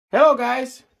Hello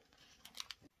guys!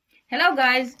 Hello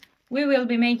guys! We will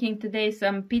be making today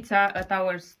some pizza at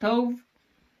our stove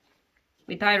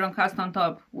with iron crust on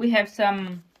top. We have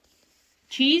some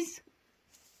cheese,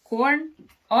 corn,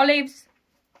 olives,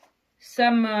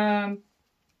 some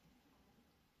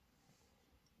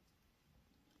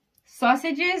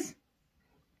sausages,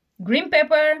 green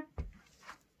pepper,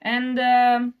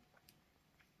 and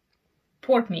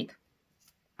pork meat.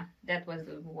 That was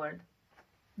the word.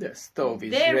 The stove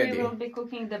is there ready. We will be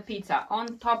cooking the pizza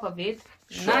on top of it,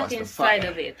 not inside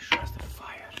of it. Show us the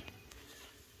fire.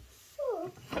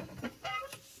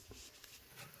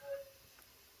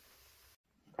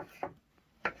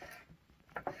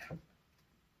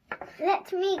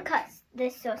 Let me cut the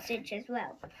sausage as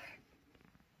well.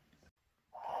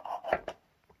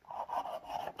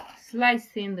 Slice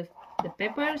in the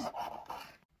peppers.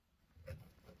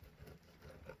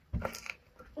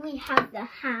 We have the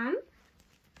ham.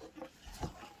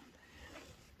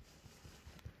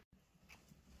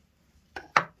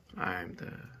 I'm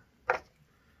the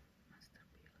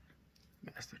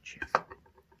master chef.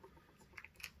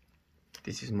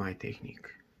 This is my technique.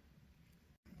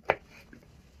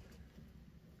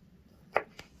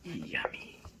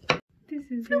 Yummy. This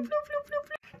is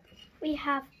We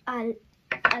have a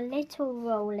little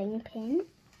rolling pin.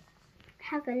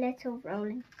 Have a little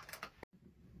rolling.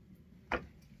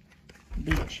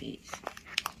 big cheese.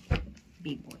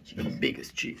 Big boy The cheese.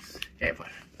 biggest cheese ever.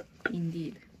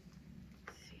 Indeed.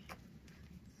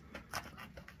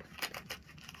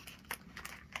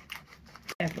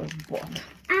 That was bought.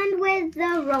 And with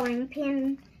the rolling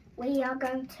pin, we are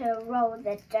going to roll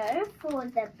the dough for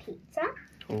the pizza.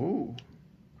 Oh,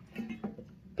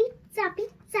 Pizza,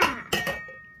 pizza.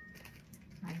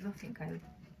 I don't think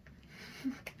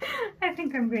I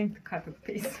think I'm going to cut a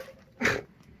piece.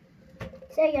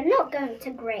 So you're not going to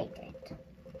grate it.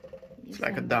 it's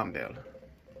like a dumbbell.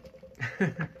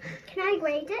 Can I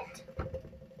grate it?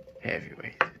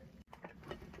 Heavyweight.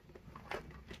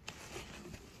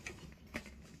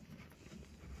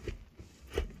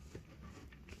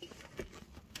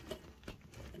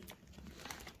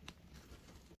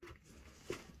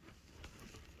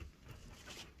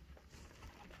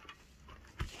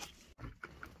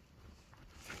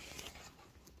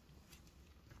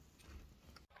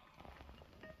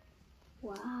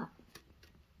 Wow.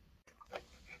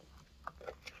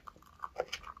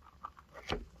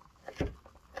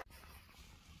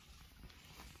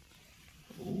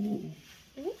 Ooh.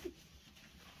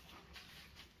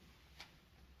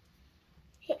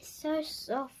 It's so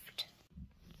soft.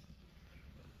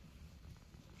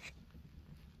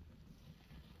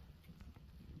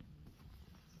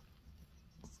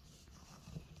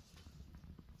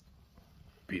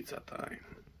 Pizza time.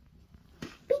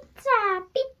 Pizza,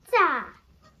 pizza.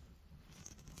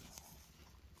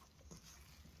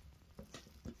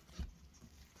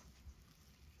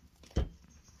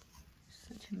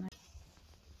 Such a nice.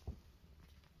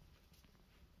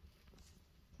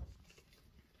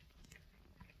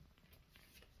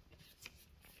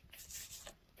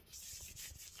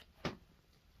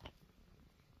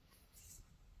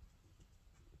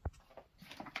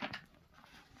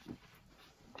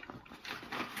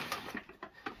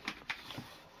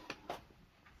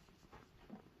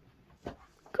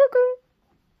 Cuckoo.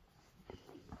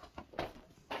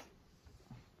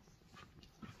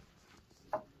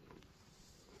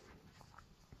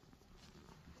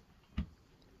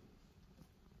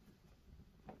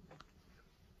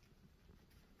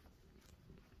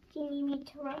 Do you need me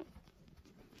to roll?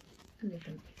 A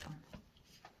little bit on.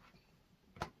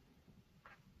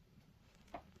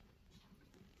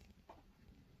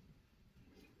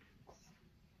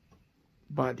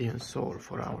 Body and soul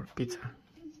for our pizza.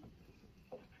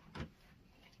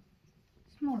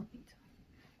 Small pizza.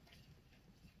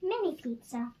 Mini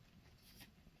pizza.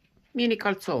 Mini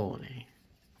calzone.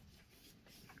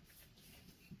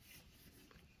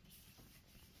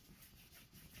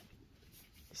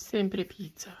 Sempre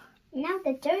pizza. Now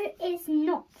the dough is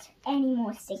not any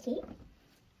more sticky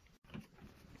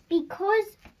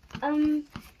because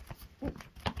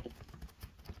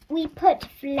we put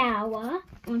flour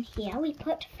on here. We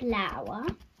put flour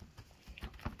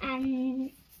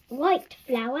and white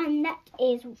flour, and that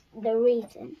is the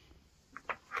reason.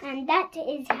 And that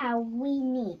is how we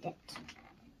need it.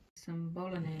 Some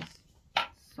bolognese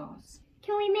sauce.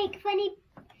 Can we make funny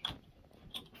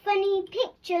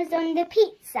pictures on the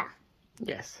pizza?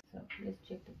 Yes. So let's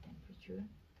check the temperature.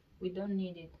 We don't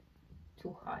need it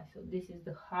too high. So this is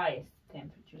the highest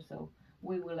temperature. So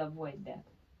we will avoid that.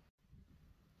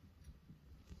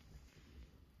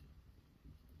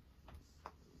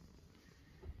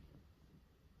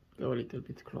 Go a little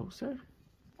bit closer.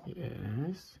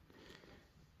 Yes.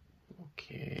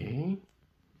 Okay.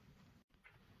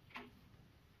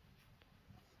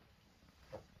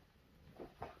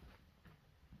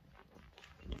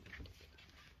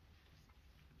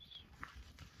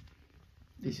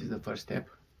 This is the first step.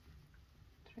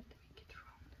 Try to make it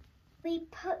round. We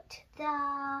put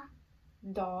the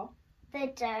Dough.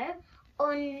 dough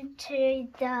onto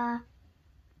the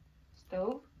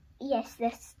Stove. yes, the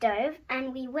stove,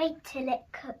 and we wait till it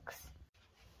cooks.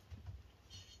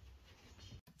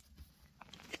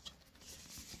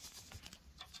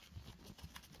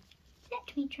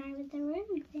 Let me try with the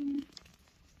room thing.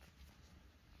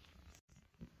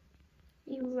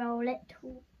 We roll it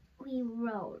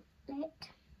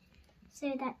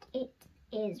so that it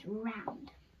is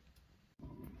round.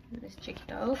 Let's check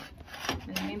it out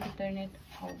and maybe turn it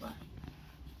over.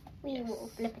 We will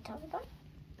flip it over.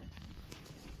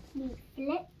 We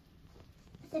flip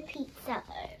the pizza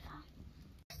over.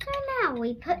 So now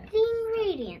we put the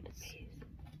ingredients.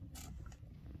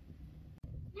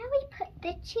 Now we put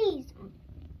the cheese on.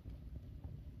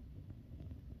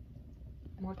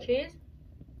 More cheese?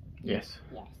 Yes.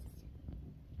 Yes.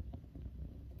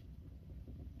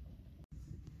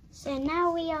 So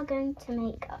now we are going to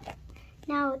make up.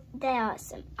 Now there are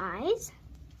some eyes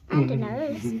and a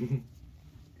nose. And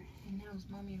now is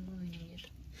mommy ruining it.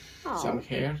 Oh. Some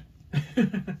hair.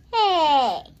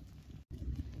 Hey!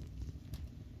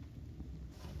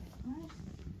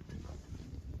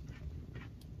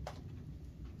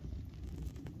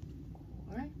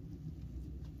 Alright.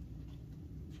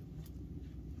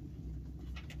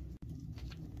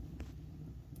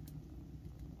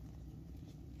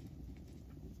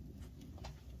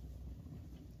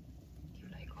 You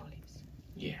like olives?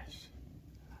 Yes.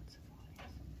 Lots of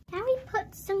olives. Now we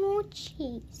put some more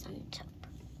cheese on top.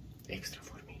 Extra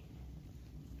for me.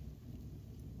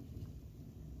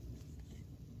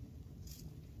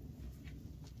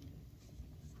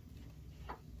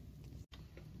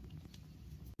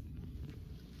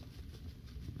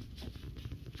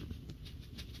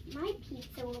 My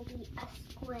pizza will be a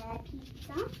square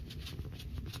pizza.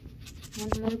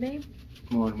 One more, babe?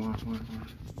 More.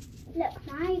 Look,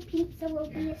 my pizza will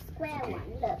be a square Okay. one.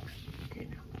 Look. Okay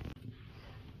now.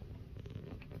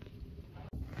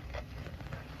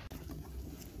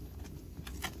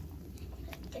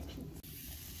 The pizza.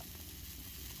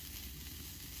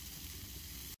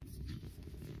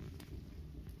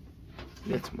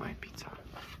 That's my pizza.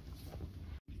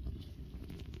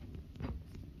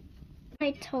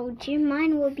 I told you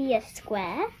mine will be a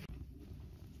square.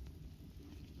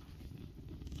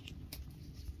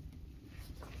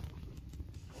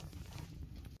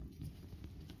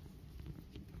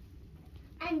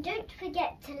 And don't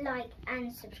forget to like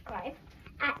and subscribe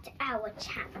at our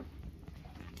channel.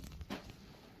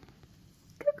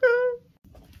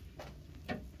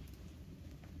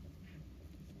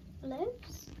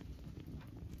 Loaves.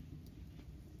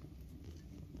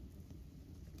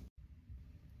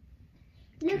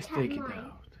 Look Just at take it mine.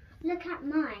 out. Look at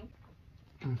mine.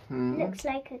 Mm-hmm. Looks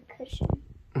like a cushion.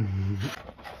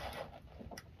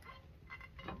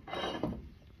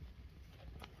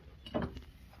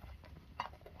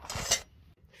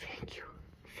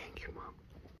 Thank you, Mom.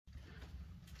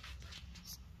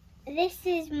 This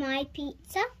is my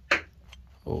pizza.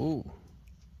 Oh.